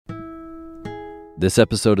This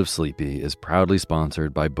episode of Sleepy is proudly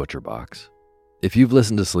sponsored by ButcherBox. If you've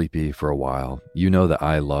listened to Sleepy for a while, you know that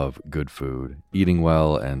I love good food, eating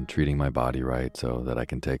well, and treating my body right so that I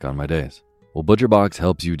can take on my days. Well, ButcherBox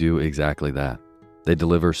helps you do exactly that. They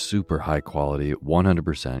deliver super high quality,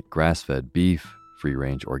 100% grass-fed beef,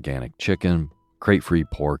 free-range organic chicken, crate-free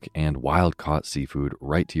pork, and wild-caught seafood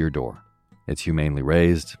right to your door. It's humanely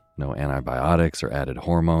raised, no antibiotics or added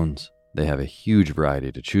hormones. They have a huge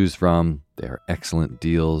variety to choose from. They are excellent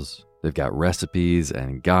deals. They've got recipes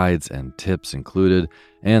and guides and tips included,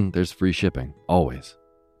 and there's free shipping, always.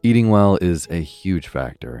 Eating well is a huge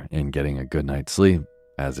factor in getting a good night's sleep,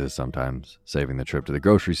 as is sometimes saving the trip to the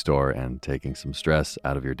grocery store and taking some stress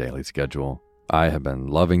out of your daily schedule. I have been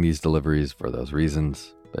loving these deliveries for those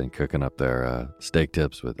reasons. Been cooking up their steak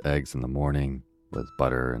tips with eggs in the morning with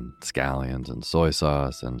butter and scallions and soy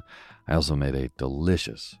sauce, and I also made a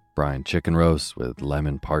delicious brine chicken roast with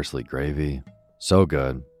lemon parsley gravy. So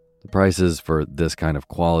good. The prices for this kind of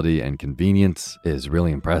quality and convenience is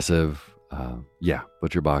really impressive.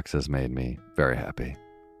 ButcherBox has made me very happy.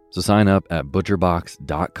 So sign up at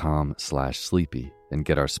butcherbox.com/sleepy and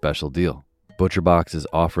get our special deal. ButcherBox is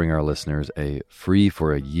offering our listeners a free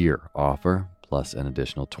for a year offer, plus an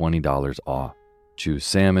additional $20 off. Choose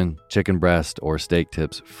salmon, chicken breast, or steak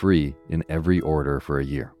tips free in every order for a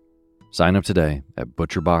year. Sign up today at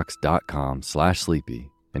butcherbox.com/sleepy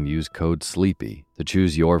and use code SLEEPY to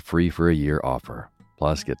choose your free for a year offer.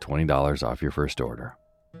 Plus, get $20 off your first order.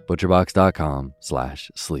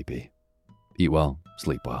 butcherbox.com/sleepy. Eat well,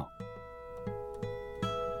 sleep well.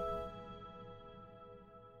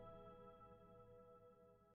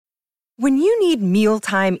 When you need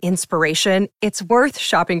mealtime inspiration, it's worth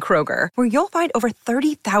shopping Kroger, where you'll find over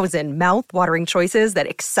 30,000 mouth-watering choices that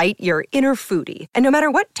excite your inner foodie. And no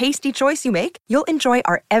matter what tasty choice you make, you'll enjoy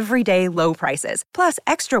our everyday low prices, plus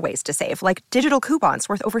extra ways to save, like digital coupons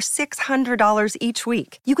worth over $600 each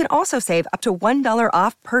week. You can also save up to $1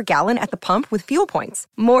 off per gallon at the pump with fuel points.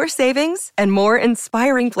 More savings and more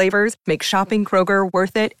inspiring flavors make shopping Kroger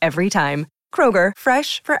worth it every time. Kroger,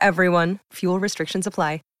 fresh for everyone. Fuel restrictions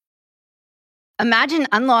apply. Imagine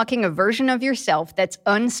unlocking a version of yourself that's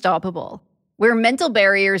unstoppable, where mental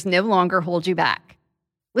barriers no longer hold you back.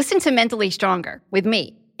 Listen to Mentally Stronger with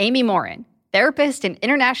me, Amy Morin, therapist and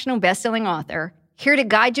international best-selling author, here to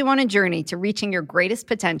guide you on a journey to reaching your greatest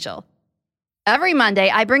potential. Every Monday,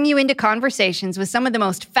 I bring you into conversations with some of the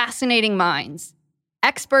most fascinating minds.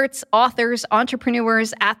 Experts, authors,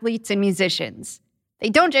 entrepreneurs, athletes, and musicians. They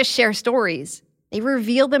don't just share stories. They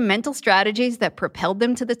reveal the mental strategies that propelled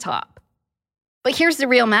them to the top. But here's the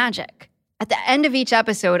real magic. At the end of each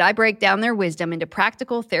episode, I break down their wisdom into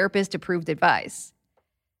practical therapist-approved advice.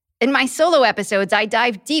 In my solo episodes, I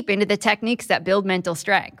dive deep into the techniques that build mental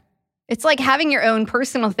strength. It's like having your own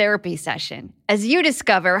personal therapy session as you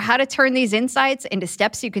discover how to turn these insights into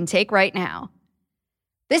steps you can take right now.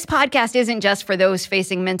 This podcast isn't just for those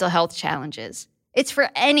facing mental health challenges. It's for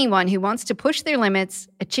anyone who wants to push their limits,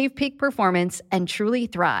 achieve peak performance, and truly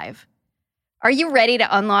thrive. Are you ready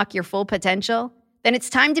to unlock your full potential? Then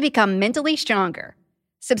it's time to become mentally stronger.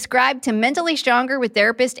 Subscribe to Mentally Stronger with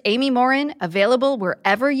therapist Amy Morin, available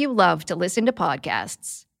wherever you love to listen to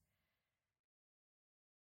podcasts.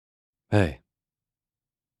 Hey,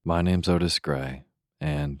 my name's Otis Gray,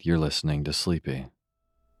 and you're listening to Sleepy.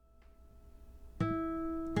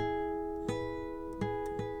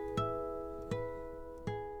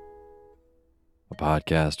 A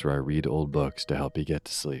podcast where I read old books to help you get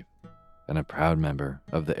to sleep, and a proud member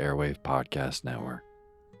of the Airwave Podcast Network.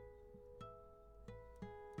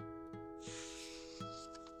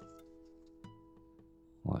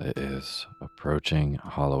 Well, it is approaching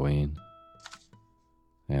Halloween,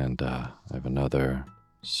 and I have another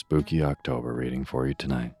spooky October reading for you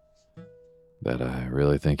tonight that I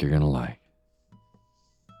really think you're going to like.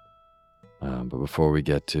 But before we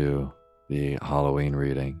get to the Halloween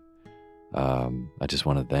reading, I just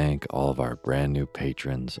want to thank all of our brand new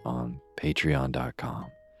patrons on patreon.com,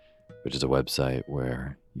 which is a website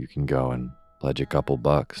where you can go and pledge a couple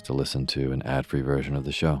bucks to listen to an ad-free version of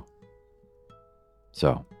the show.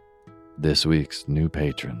 So, this week's new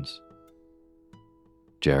patrons: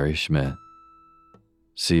 Jerry Schmidt,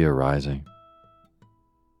 Sia Rising,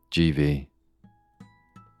 GV,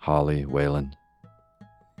 Holly Wayland,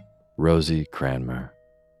 Rosie Cranmer,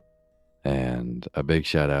 and a big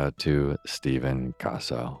shout out to Stephen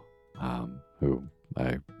Casso, who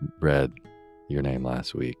I read your name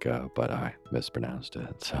last week, but I mispronounced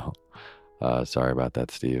it. So sorry about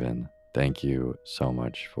that, Stephen. Thank you so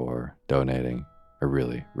much for donating. I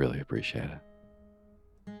really, really appreciate it.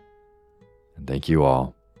 And thank you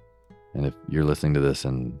all. And if you're listening to this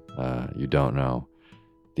and you don't know,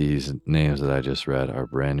 These names that I just read are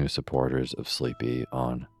brand new supporters of Sleepy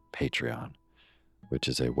on Patreon, which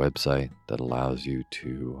is a website that allows you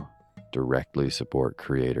to directly support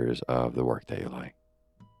creators of the work that you like.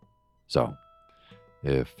 So,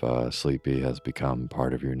 if Sleepy has become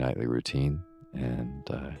part of your nightly routine and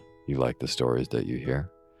you like the stories that you hear,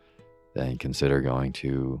 then consider going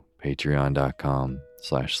to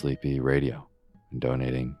patreon.com/sleepyradio and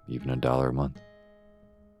donating even $1 a month.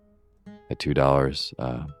 At $2,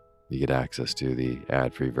 you get access to the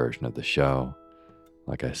ad-free version of the show,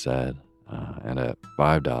 like I said, and at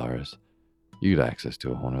 $5, you get access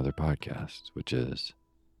to a whole other podcast, which is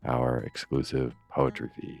our exclusive poetry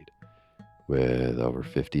feed with over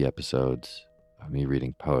 50 episodes of me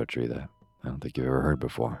reading poetry that I don't think you've ever heard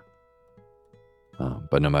before.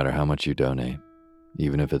 But no matter how much you donate,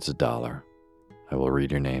 even if it's $1, I will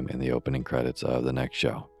read your name in the opening credits of the next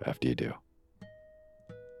show after you do.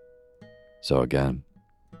 So again,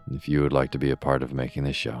 if you would like to be a part of making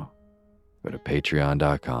this show, go to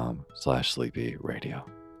patreon.com/sleepyradio.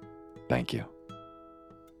 Thank you.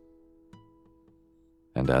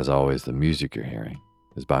 And as always, the music you're hearing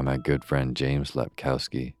is by my good friend James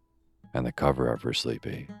Lepkowski, and the cover art for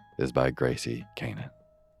Sleepy is by Gracie Kanan.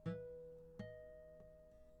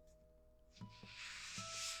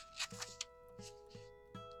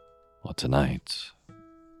 Well, tonight,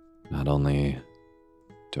 not only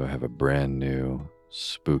do I have a brand new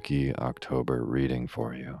spooky October reading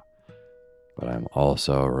for you, but I'm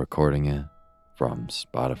also recording it from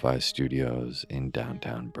Spotify Studios in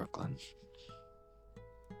downtown Brooklyn.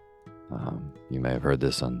 You may have heard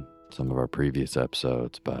this on some of our previous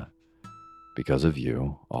episodes, but because of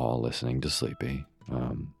you all listening to Sleepy,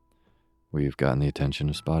 we've gotten the attention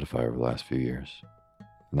of Spotify over the last few years,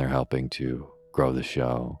 and they're helping to grow the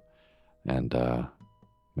show and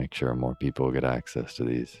make sure more people get access to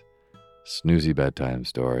these snoozy bedtime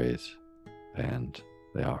stories. And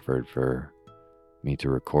they offered for me to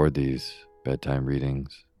record these bedtime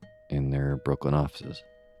readings in their Brooklyn offices.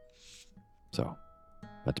 So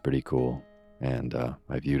that's pretty cool, and I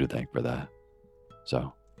have you to thank for that.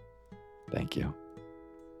 So thank you.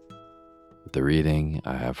 The reading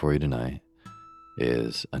I have for you tonight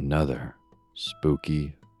is another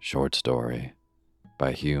spooky short story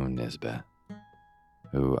by Hume Nisbet,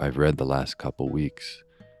 who I've read the last couple weeks.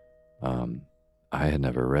 I had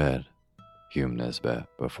never read Hume Nisbet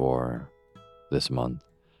before this month,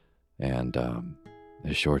 and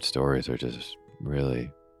his short stories are just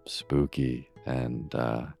really spooky and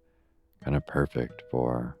kind of perfect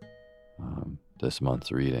for this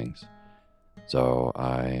month's readings. So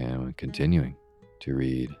I am continuing to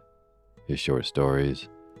read his short stories,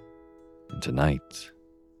 and tonight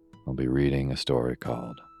I'll be reading a story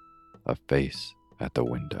called A Face at the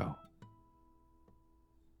Window.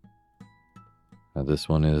 Now this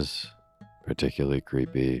one is particularly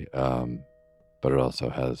creepy, but it also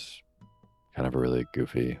has kind of a really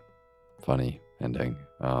goofy, funny ending.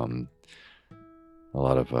 A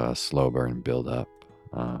lot of slow burn build up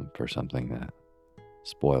for something that,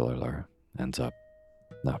 spoiler alert, ends up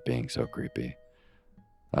not being so creepy.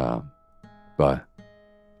 But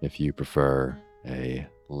if you prefer a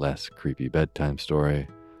less creepy bedtime story,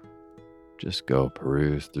 just go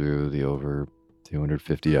peruse through the over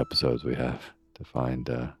 250 episodes we have to find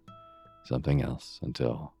something else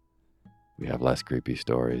until we have less creepy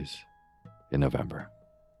stories in November.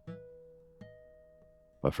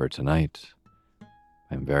 But for tonight,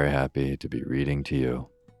 I'm very happy to be reading to you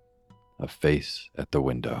A Face at the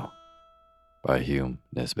Window by Hume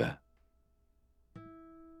Nisbet.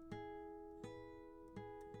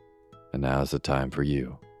 And now's the time for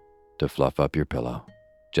you to fluff up your pillow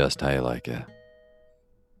just how you like it.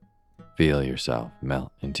 Feel yourself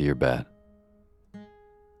melt into your bed.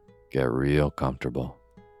 Get real comfortable.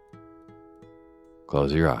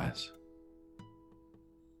 Close your eyes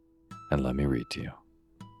and let me read to you.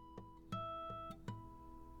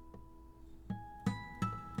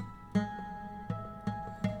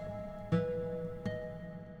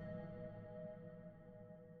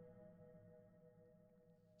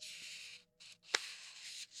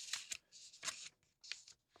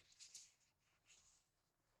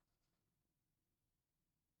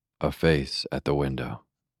 A Face at the Window.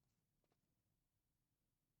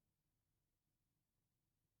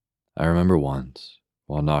 I remember once,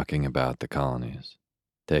 while knocking about the colonies,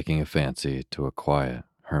 taking a fancy to a quiet,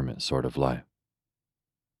 hermit sort of life.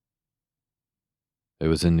 It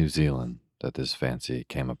was in New Zealand that this fancy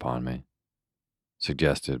came upon me,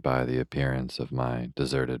 suggested by the appearance of my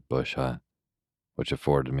deserted bush hut, which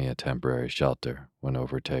afforded me a temporary shelter when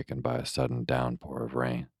overtaken by a sudden downpour of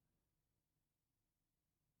rain.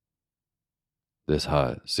 This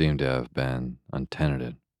hut seemed to have been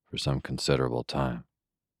untenanted for some considerable time.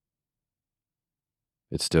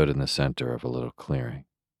 It stood in the center of a little clearing,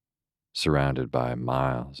 surrounded by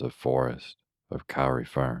miles of forest of kauri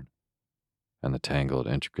fern and the tangled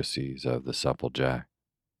intricacies of the supple jack.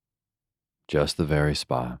 Just the very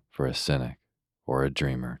spot for a cynic or a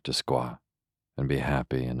dreamer to squat and be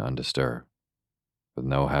happy and undisturbed, with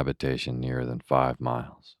no habitation nearer than 5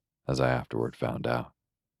 miles, as I afterward found out,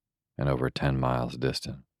 and over 10 miles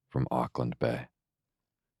distant from Auckland Bay.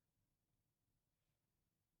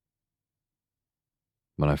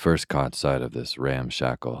 When I first caught sight of this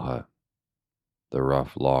ramshackle hut, the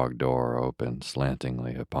rough log door opened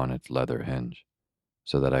slantingly upon its leather hinge,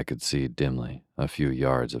 so that I could see dimly a few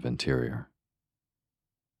yards of interior.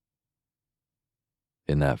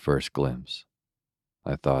 In that first glimpse,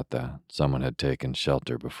 I thought that someone had taken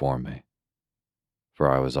shelter before me,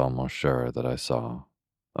 for I was almost sure that I saw,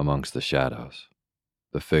 amongst the shadows,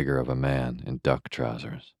 the figure of a man in duck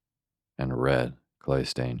trousers and a red,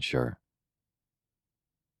 clay-stained shirt.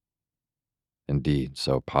 Indeed,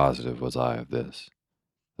 so positive was I of this,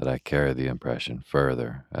 that I carried the impression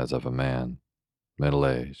further as of a man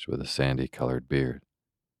middle-aged with a sandy-colored beard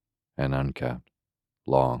and unkempt,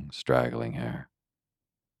 long, straggling hair.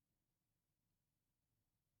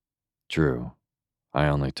 True, I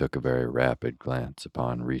only took a very rapid glance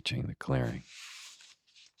upon reaching the clearing,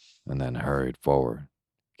 and then hurried forward,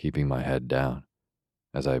 keeping my head down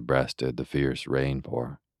as I breasted the fierce rain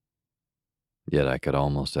pour. Yet I could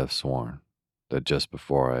almost have sworn that just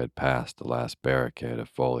before I had passed the last barricade of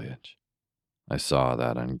foliage, I saw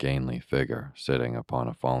that ungainly figure sitting upon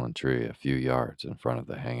a fallen tree a few yards in front of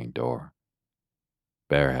the hanging door,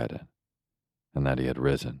 bareheaded, and that he had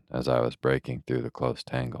risen as I was breaking through the close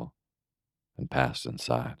tangle and passed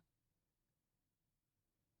inside.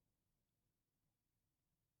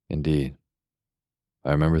 Indeed,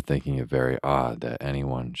 I remember thinking it very odd that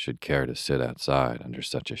anyone should care to sit outside under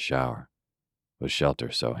such a shower, with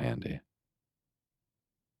shelter so handy.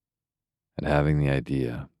 And having the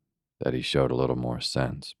idea that he showed a little more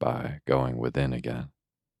sense by going within again,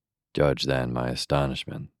 judge then my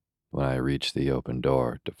astonishment when I reached the open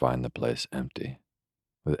door to find the place empty,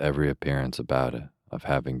 with every appearance about it of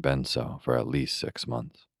having been so for at least 6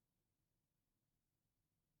 months.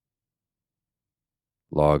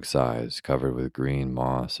 Log sides covered with green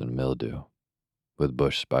moss and mildew, with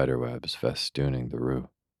bush spiderwebs festooning the roof,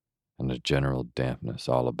 and a general dampness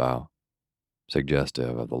all about,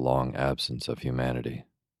 suggestive of the long absence of humanity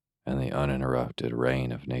and the uninterrupted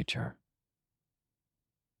reign of nature.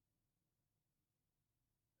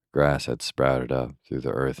 Grass had sprouted up through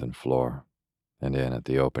the earthen floor and in at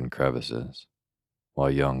the open crevices, while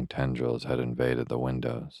young tendrils had invaded the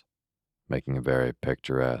windows, making a very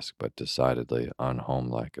picturesque but decidedly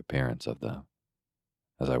unhomelike appearance of them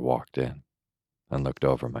as I walked in and looked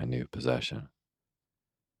over my new possession.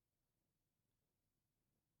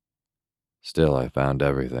 Still, I found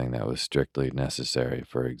everything that was strictly necessary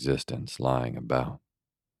for existence lying about,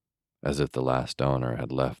 as if the last owner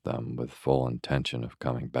had left them with full intention of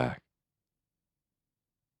coming back.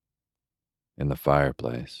 In the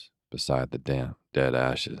fireplace, beside the damp, dead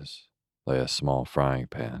ashes, lay a small frying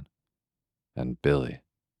pan, and Billy,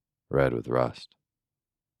 red with rust.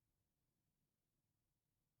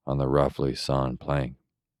 On the roughly sawn plank,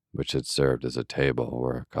 which had served as a table,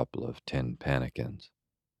 were a couple of tin pannikins,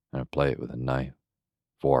 and a plate with a knife,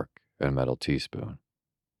 fork, and metal teaspoon,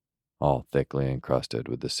 all thickly encrusted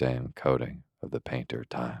with the same coating of the painter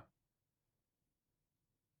Time.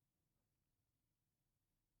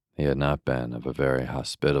 He had not been of a very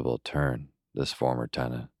hospitable turn, this former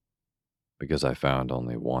tenant, because I found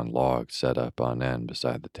only one log set up on end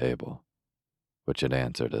beside the table, which had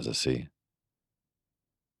answered as a seat.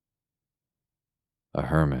 A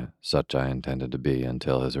hermit such I intended to be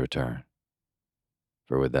until his return,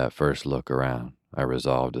 for with that first look around, I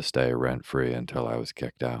resolved to stay rent-free until I was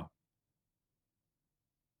kicked out.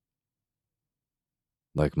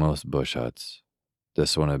 Like most bush huts,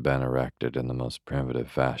 this one had been erected in the most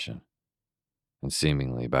primitive fashion, and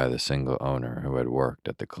seemingly by the single owner who had worked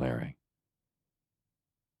at the clearing.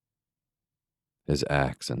 His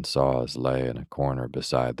axe and saws lay in a corner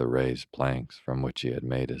beside the raised planks from which he had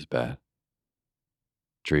made his bed.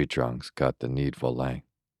 Tree trunks cut the needful length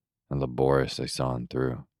and laboriously sawn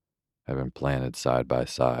through had been planted side by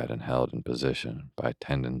side and held in position by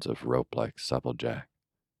tendons of rope-like supplejack.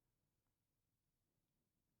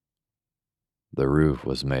 The roof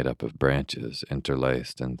was made up of branches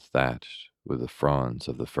interlaced and thatched with the fronds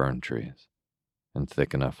of the fern trees, in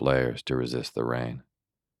thick enough layers to resist the rain.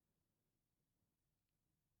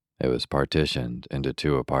 It was partitioned into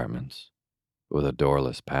 2 apartments, with a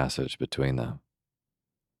doorless passage between them.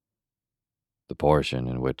 The portion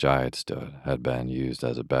in which I had stood had been used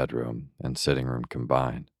as a bedroom and sitting room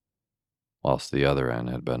combined, whilst the other end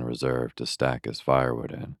had been reserved to stack his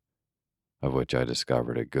firewood in, of which I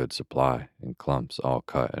discovered a good supply in clumps all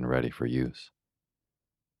cut and ready for use.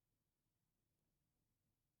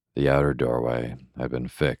 The outer doorway had been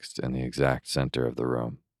fixed in the exact center of the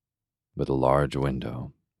room, with a large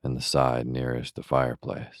window in the side nearest the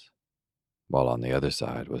fireplace, while on the other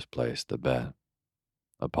side was placed the bed,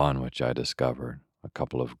 upon which I discovered a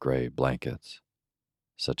couple of gray blankets,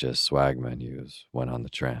 such as swagmen use when on the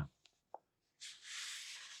tramp.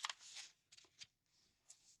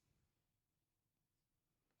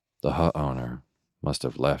 The hut owner must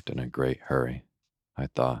have left in a great hurry, I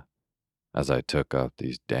thought, as I took up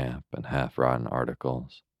these damp and half-rotten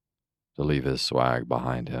articles, to leave his swag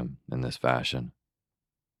behind him in this fashion.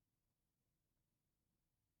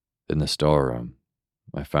 In the storeroom,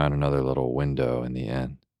 I found another little window in the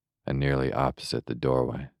end, and nearly opposite the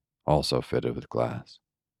doorway, also fitted with glass.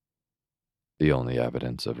 The only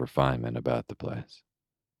evidence of refinement about the place.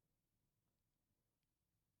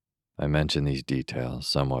 I mention these details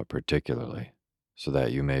somewhat particularly, so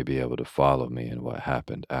that you may be able to follow me in what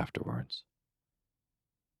happened afterwards.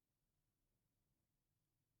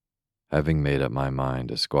 Having made up my mind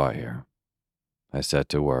to squat here, I set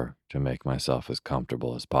to work to make myself as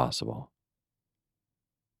comfortable as possible.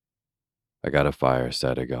 I got a fire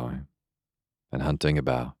set a-going, and hunting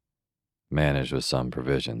about, managed with some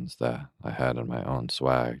provisions that I had in my own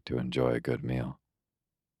swag to enjoy a good meal.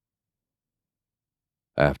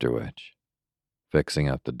 After which, fixing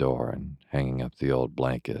up the door and hanging up the old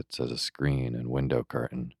blankets as a screen and window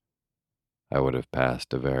curtain, I would have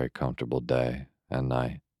passed a very comfortable day and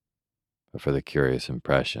night, but for the curious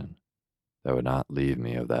impression that would not leave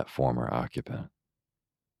me of that former occupant.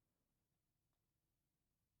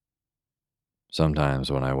 Sometimes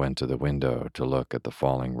when I went to the window to look at the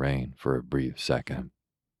falling rain for a brief second,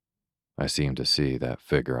 I seemed to see that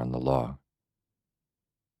figure on the log.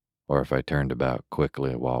 Or if I turned about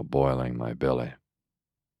quickly while boiling my billy,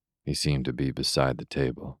 he seemed to be beside the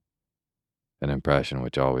table, an impression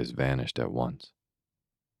which always vanished at once,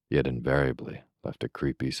 yet invariably left a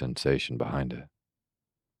creepy sensation behind it.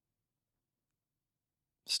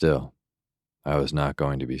 Still, I was not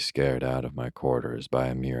going to be scared out of my quarters by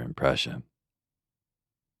a mere impression.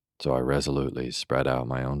 So I resolutely spread out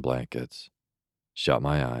my own blankets, shut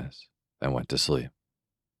my eyes, and went to sleep,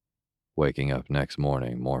 waking up next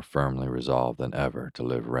morning more firmly resolved than ever to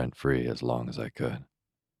live rent-free as long as I could.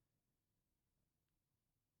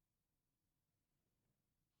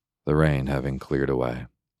 The rain having cleared away,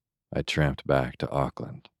 I tramped back to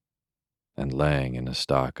Auckland, and laying in a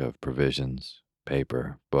stock of provisions,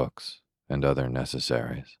 paper, books, and other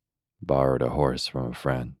necessaries, borrowed a horse from a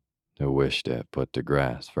friend who wished it put to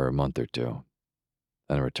grass for a month or two,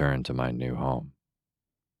 and returned to my new home,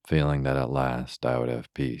 feeling that at last I would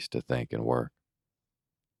have peace to think and work.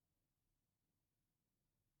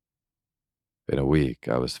 In a week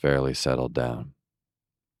I was fairly settled down,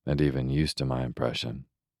 and even used to my impression,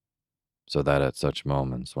 so that at such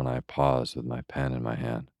moments when I paused with my pen in my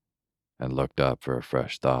hand and looked up for a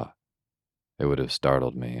fresh thought, it would have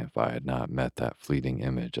startled me if I had not met that fleeting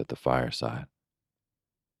image at the fireside.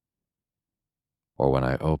 Or when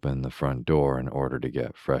I opened the front door in order to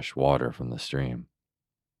get fresh water from the stream,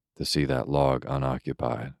 to see that log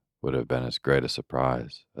unoccupied would have been as great a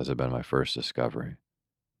surprise as had been my first discovery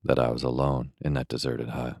that I was alone in that deserted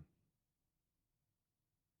hut.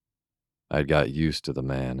 I had got used to the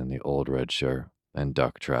man in the old red shirt and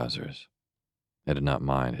duck trousers, and did not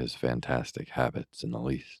mind his fantastic habits in the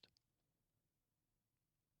least.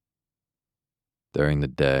 During the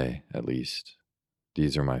day, at least,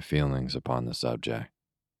 these were my feelings upon the subject.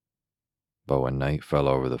 But when night fell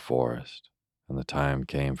over the forest, and the time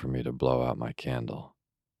came for me to blow out my candle,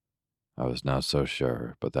 I was not so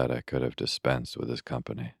sure but that I could have dispensed with his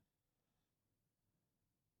company.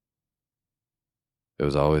 It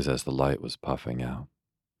was always as the light was puffing out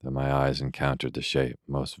that my eyes encountered the shape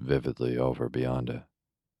most vividly over beyond it.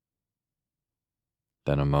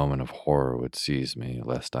 Then a moment of horror would seize me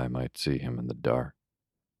lest I might see him in the dark,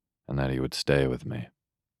 and that he would stay with me,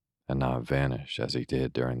 and not vanish as he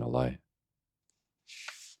did during the light.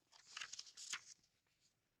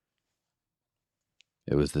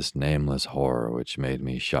 It was this nameless horror which made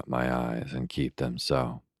me shut my eyes and keep them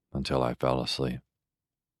so until I fell asleep.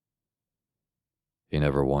 He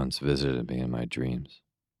never once visited me in my dreams,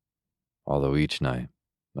 although each night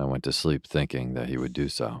I went to sleep thinking that he would do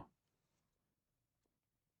so.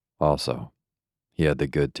 Also, he had the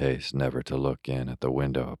good taste never to look in at the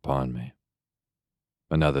window upon me,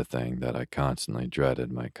 Another thing that I constantly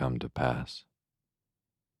dreaded might come to pass.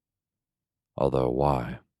 Although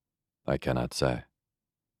why, I cannot say.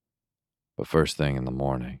 But first thing in the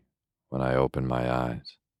morning, when I opened my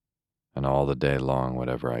eyes, and all the day long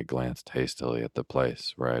whenever I glanced hastily at the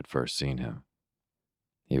place where I had first seen him,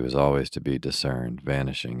 he was always to be discerned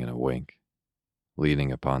vanishing in a wink,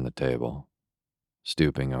 leaning upon the table,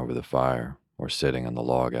 stooping over the fire, or sitting on the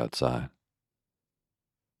log outside.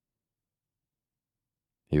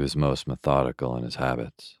 He was most methodical in his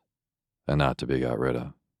habits, and not to be got rid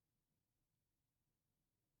of.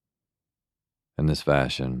 In this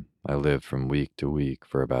fashion, I lived from week to week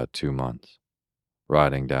for about 2 months,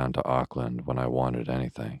 riding down to Auckland when I wanted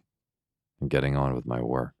anything, and getting on with my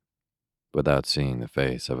work, without seeing the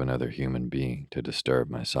face of another human being to disturb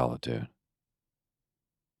my solitude.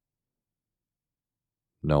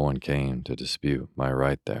 No one came to dispute my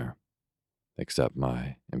right there, except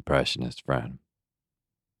my impressionist friend,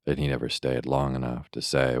 and he never stayed long enough to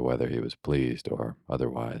say whether he was pleased or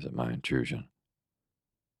otherwise at my intrusion.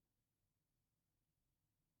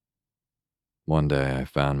 One day I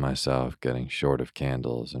found myself getting short of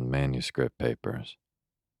candles and manuscript papers,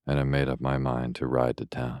 and I made up my mind to ride to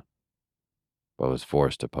town, but was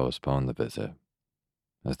forced to postpone the visit,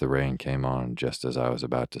 as the rain came on just as I was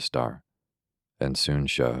about to start, and soon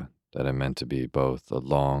showed that it meant to be both a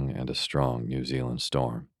long and a strong New Zealand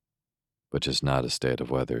storm, which is not a state of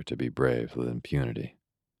weather to be braved with impunity.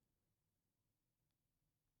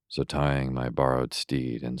 So tying my borrowed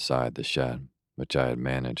steed inside the shed, which I had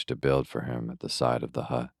managed to build for him at the side of the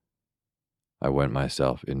hut, I went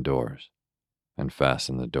myself indoors and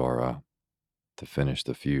fastened the door up to finish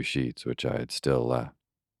the few sheets which I had still left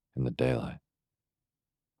in the daylight.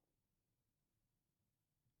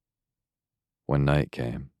 When night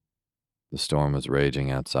came, the storm was raging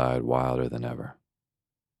outside wilder than ever.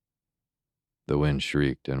 The wind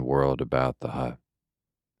shrieked and whirled about the hut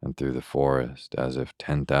and through the forest as if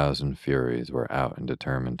 10,000 furies were out and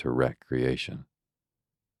determined to wreck creation.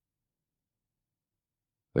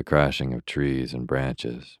 The crashing of trees and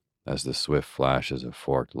branches, as the swift flashes of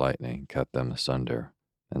forked lightning cut them asunder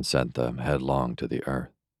and sent them headlong to the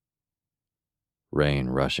earth. Rain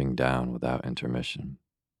rushing down without intermission,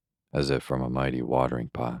 as if from a mighty watering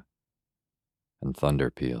pot, and thunder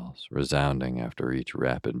peals resounding after each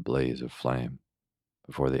rapid blaze of flame,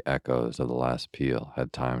 before the echoes of the last peal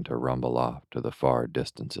had time to rumble off to the far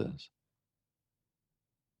distances.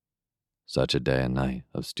 Such a day and night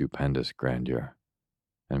of stupendous grandeur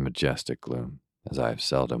and majestic gloom as I have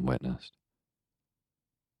seldom witnessed.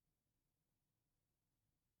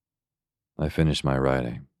 I finished my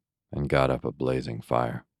writing and got up a blazing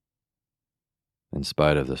fire. In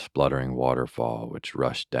spite of the spluttering waterfall which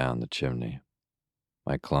rushed down the chimney,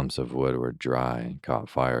 my clumps of wood were dry and caught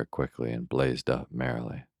fire quickly and blazed up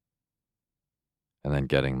merrily. And then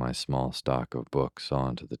getting my small stock of books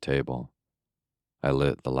onto the table, I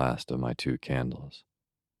lit the last of my 2 candles,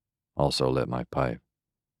 also lit my pipe,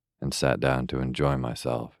 and sat down to enjoy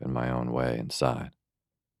myself in my own way inside,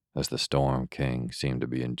 as the Storm King seemed to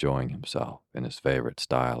be enjoying himself in his favorite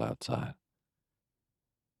style outside.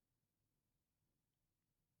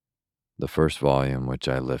 The first volume which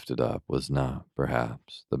I lifted up was not,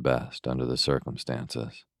 perhaps, the best under the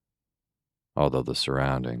circumstances, although the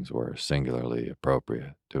surroundings were singularly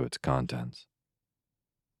appropriate to its contents.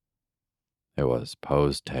 It was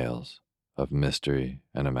Poe's Tales of Mystery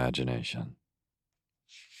and Imagination.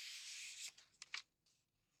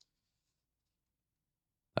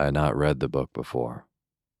 I had not read the book before.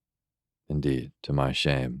 Indeed, to my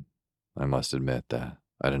shame, I must admit that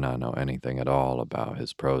I did not know anything at all about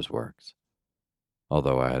his prose works,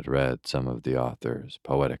 although I had read some of the author's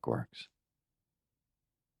poetic works.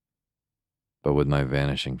 But with my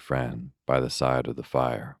vanishing friend by the side of the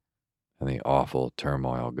fire and the awful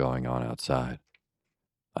turmoil going on outside,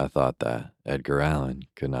 I thought that Edgar Allan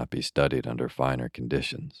could not be studied under finer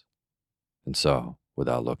conditions, and so,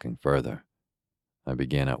 without looking further, I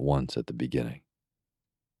began at once at the beginning.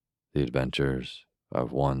 The Adventures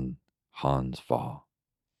of one Hans Pfaall.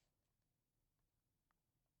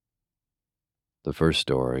 The first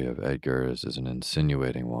story of Edgar's is an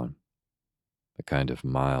insinuating one, a kind of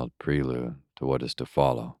mild prelude to what is to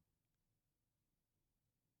follow.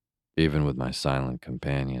 Even with my silent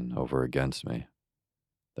companion over against me,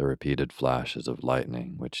 the repeated flashes of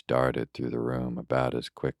lightning which darted through the room about as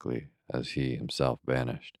quickly as he himself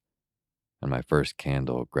vanished, and my first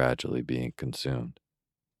candle gradually being consumed,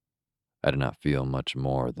 I did not feel much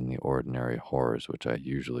more than the ordinary horrors which I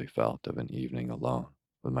usually felt of an evening alone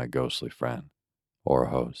with my ghostly friend or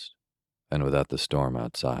host, and without the storm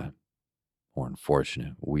outside, or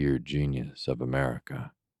unfortunate, weird genius of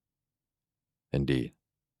America. Indeed,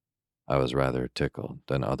 I was rather tickled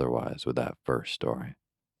than otherwise with that first story.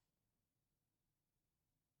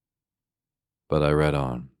 But I read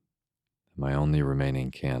on. My only remaining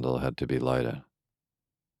candle had to be lighted.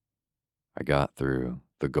 I got through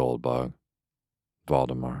The Gold Bug,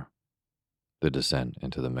 Valdemar, The Descent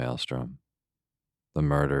into the Maelstrom, The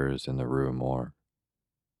Murders in the Rue Morgue,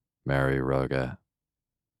 Mary Roget,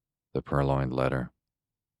 The Purloined Letter,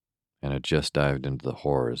 and had just dived into the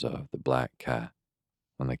horrors of The Black Cat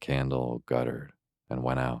when the candle guttered and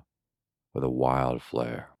went out with a wild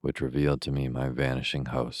flare which revealed to me my vanishing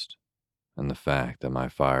host and the fact that my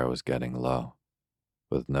fire was getting low,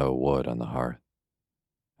 with no wood on the hearth,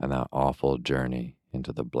 and that awful journey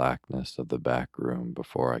into the blackness of the back room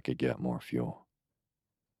before I could get more fuel.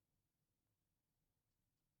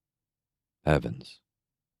 Heavens,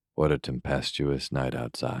 what a tempestuous night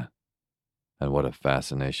outside, and what a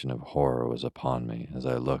fascination of horror was upon me as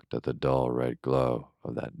I looked at the dull red glow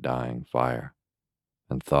of that dying fire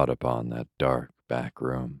and thought upon that dark back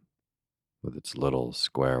room with its little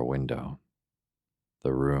square window,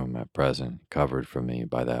 the room at present covered for me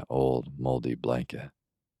by that old moldy blanket,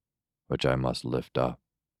 which I must lift up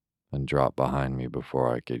and drop behind me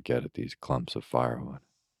before I could get at these clumps of firewood.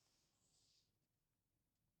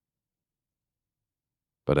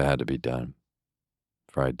 But it had to be done,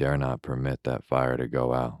 for I dare not permit that fire to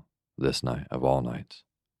go out this night of all nights.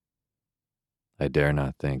 I dare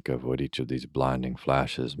not think of what each of these blinding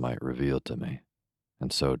flashes might reveal to me,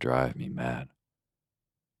 and so drive me mad.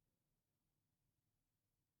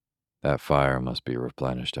 That fire must be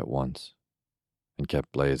replenished at once, and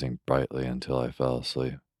kept blazing brightly until I fell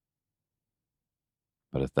asleep.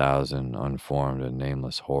 But 1,000 unformed and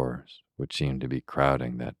nameless horrors which seemed to be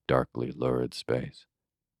crowding that darkly lurid space,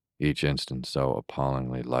 each instant so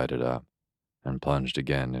appallingly lighted up and plunged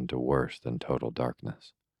again into worse than total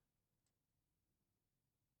darkness.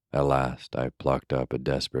 At last I plucked up a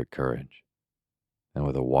desperate courage, and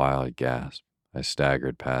with a wild gasp I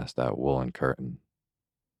staggered past that woolen curtain,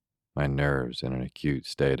 my nerves in an acute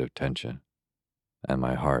state of tension, and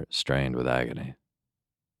my heart strained with agony.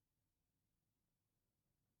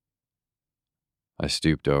 I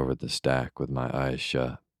stooped over the stack with my eyes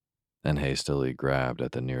shut and hastily grabbed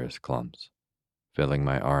at the nearest clumps, filling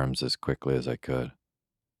my arms as quickly as I could,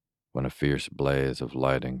 when a fierce blaze of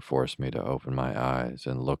lighting forced me to open my eyes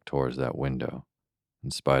and look towards that window,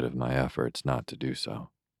 in spite of my efforts not to do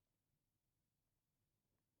so.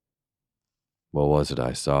 What was it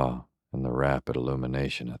I saw in the rapid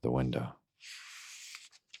illumination at the window?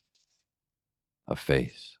 A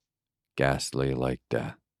face, ghastly like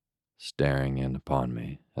death, staring in upon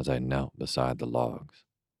me as I knelt beside the logs.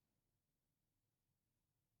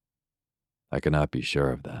 I could not be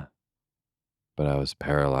sure of that, but I was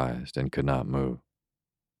paralyzed and could not move,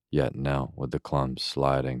 yet knelt with the clumps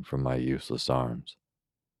sliding from my useless arms,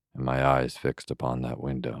 and my eyes fixed upon that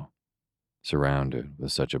window, surrounded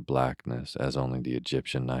with such a blackness as only the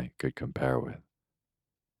Egyptian night could compare with.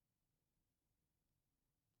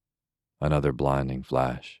 Another blinding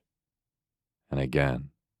flash, and again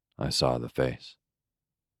I saw the face,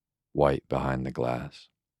 white behind the glass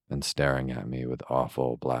and staring at me with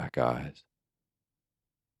awful black eyes.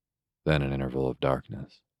 Then an interval of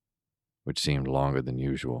darkness, which seemed longer than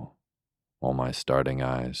usual, while my starting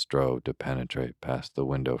eyes strove to penetrate past the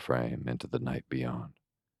window frame into the night beyond.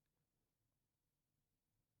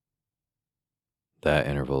 That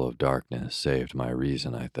interval of darkness saved my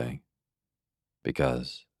reason, I think,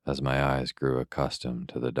 because as my eyes grew accustomed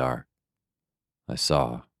to the dark, I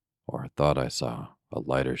saw, or thought I saw, a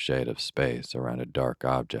lighter shade of space around a dark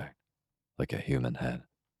object, like a human head.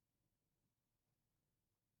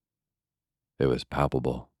 It was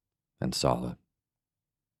palpable and solid.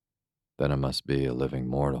 Then it must be a living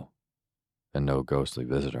mortal, and no ghostly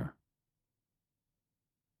visitor.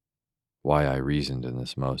 Why I reasoned in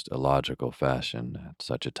this most illogical fashion at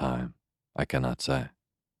such a time, I cannot say.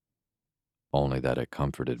 Only that it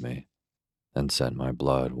comforted me, and sent my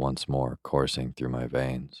blood once more coursing through my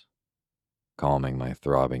veins, calming my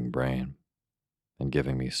throbbing brain, and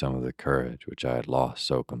giving me some of the courage which I had lost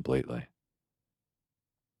so completely.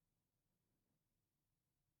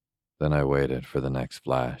 Then I waited for the next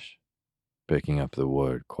flash, picking up the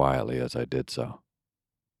wood quietly as I did so.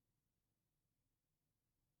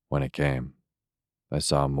 When it came, I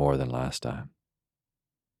saw more than last time.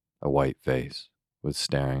 A white face with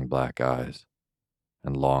staring black eyes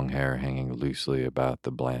and long hair hanging loosely about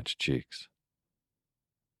the blanched cheeks.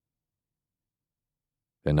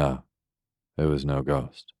 Enough, it was no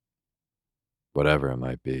ghost, whatever it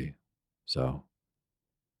might be, so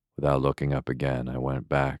Without looking up again, I went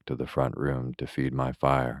back to the front room to feed my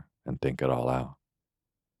fire and think it all out.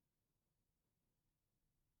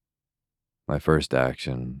 My first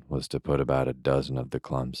action was to put about a dozen of the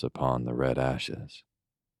clumps upon the red ashes,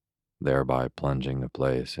 thereby plunging the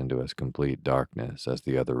place into as complete darkness as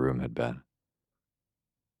the other room had been.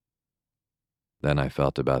 Then I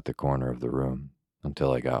felt about the corner of the room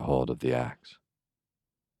until I got hold of the axe.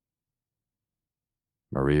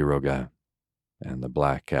 Marie Roget and the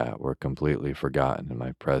black cat were completely forgotten in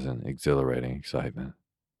my present exhilarating excitement.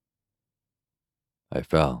 I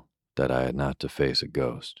felt that I had not to face a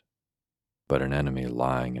ghost, but an enemy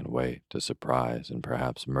lying in wait to surprise and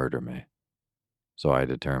perhaps murder me. So I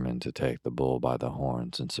determined to take the bull by the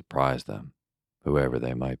horns and surprise them, whoever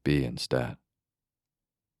they might be, instead.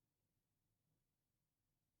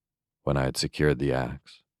 When I had secured the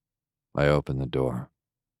axe, I opened the door.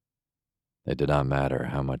 It did not matter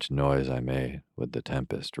how much noise I made with the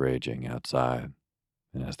tempest raging outside,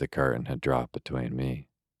 and as the curtain had dropped between me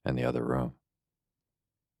and the other room.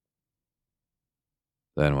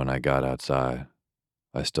 Then when I got outside,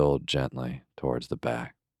 I stole gently towards the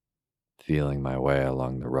back, feeling my way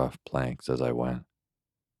along the rough planks as I went,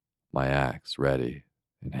 my axe ready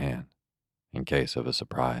in hand in case of a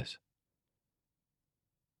surprise.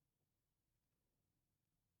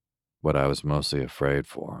 What I was mostly afraid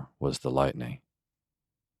for was the lightning.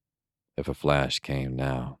 If a flash came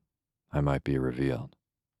now, I might be revealed.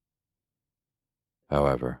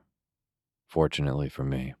 However, fortunately for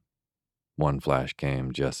me, one flash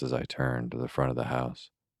came just as I turned to the front of the house,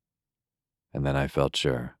 and then I felt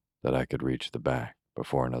sure that I could reach the back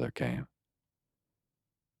before another came.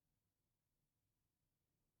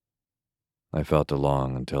 I felt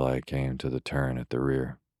along until I came to the turn at the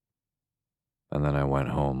rear, and then I went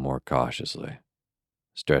home more cautiously,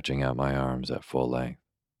 stretching out my arms at full length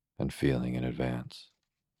and feeling in advance.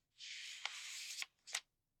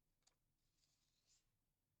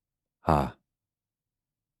 Ha!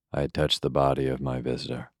 I had touched the body of my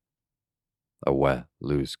visitor, a wet,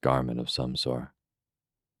 loose garment of some sort.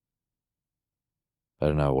 I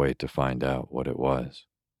did not wait to find out what it was,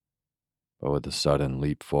 but with a sudden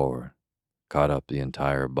leap forward, caught up the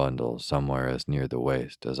entire bundle somewhere as near the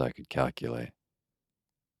waist as I could calculate,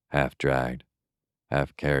 half dragged,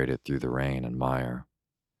 half carried it through the rain and mire,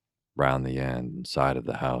 round the end and side of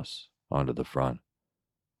the house, onto the front,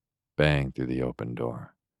 bang through the open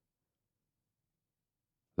door.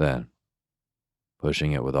 Then,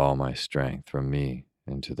 pushing it with all my strength from me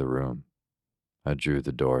into the room, I drew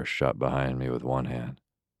the door shut behind me with one hand,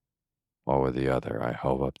 while with the other I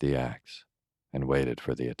hove up the axe and waited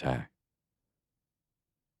for the attack.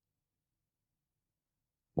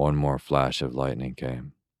 One more flash of lightning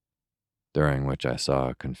came, during which I saw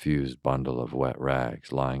a confused bundle of wet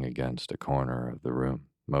rags lying against a corner of the room,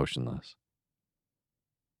 motionless.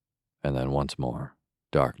 And then once more,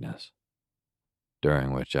 darkness,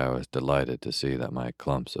 during which I was delighted to see that my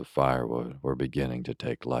clumps of firewood were beginning to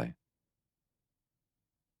take light.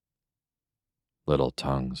 Little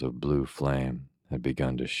tongues of blue flame had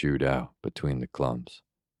begun to shoot out between the clumps,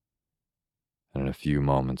 and in a few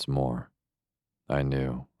moments more, I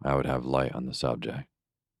knew I would have light on the subject.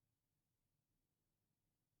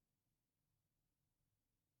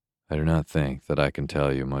 I do not think that I can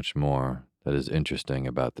tell you much more that is interesting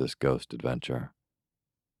about this ghost adventure.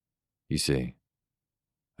 You see,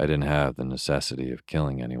 I didn't have the necessity of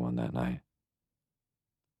killing anyone that night.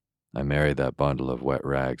 I married that bundle of wet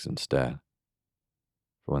rags instead,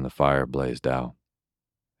 for when the fire blazed out,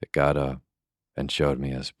 it got up and showed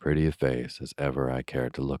me as pretty a face as ever I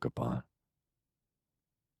cared to look upon.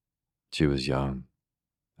 She was young,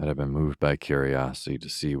 and had been moved by curiosity to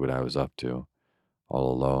see what I was up to,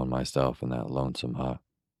 all alone myself in that lonesome hut,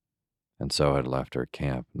 and so had left her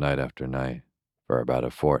camp night after night for about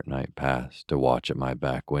a fortnight past to watch at my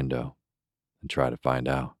back window and try to find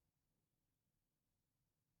out.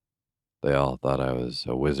 They all thought I was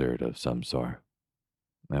a wizard of some sort,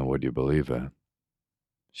 and would you believe it,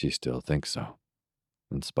 she still thinks so,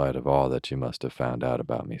 in spite of all that she must have found out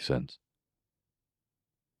about me since.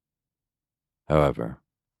 However,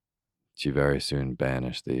 she very soon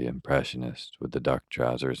banished the impressionist with the duck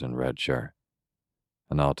trousers and red shirt,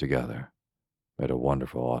 and altogether made a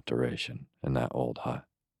wonderful alteration in that old hut.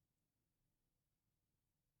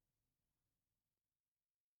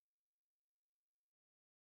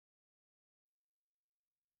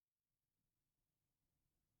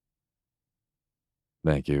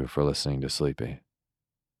 Thank you for listening to Sleepy.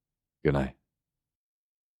 Good night.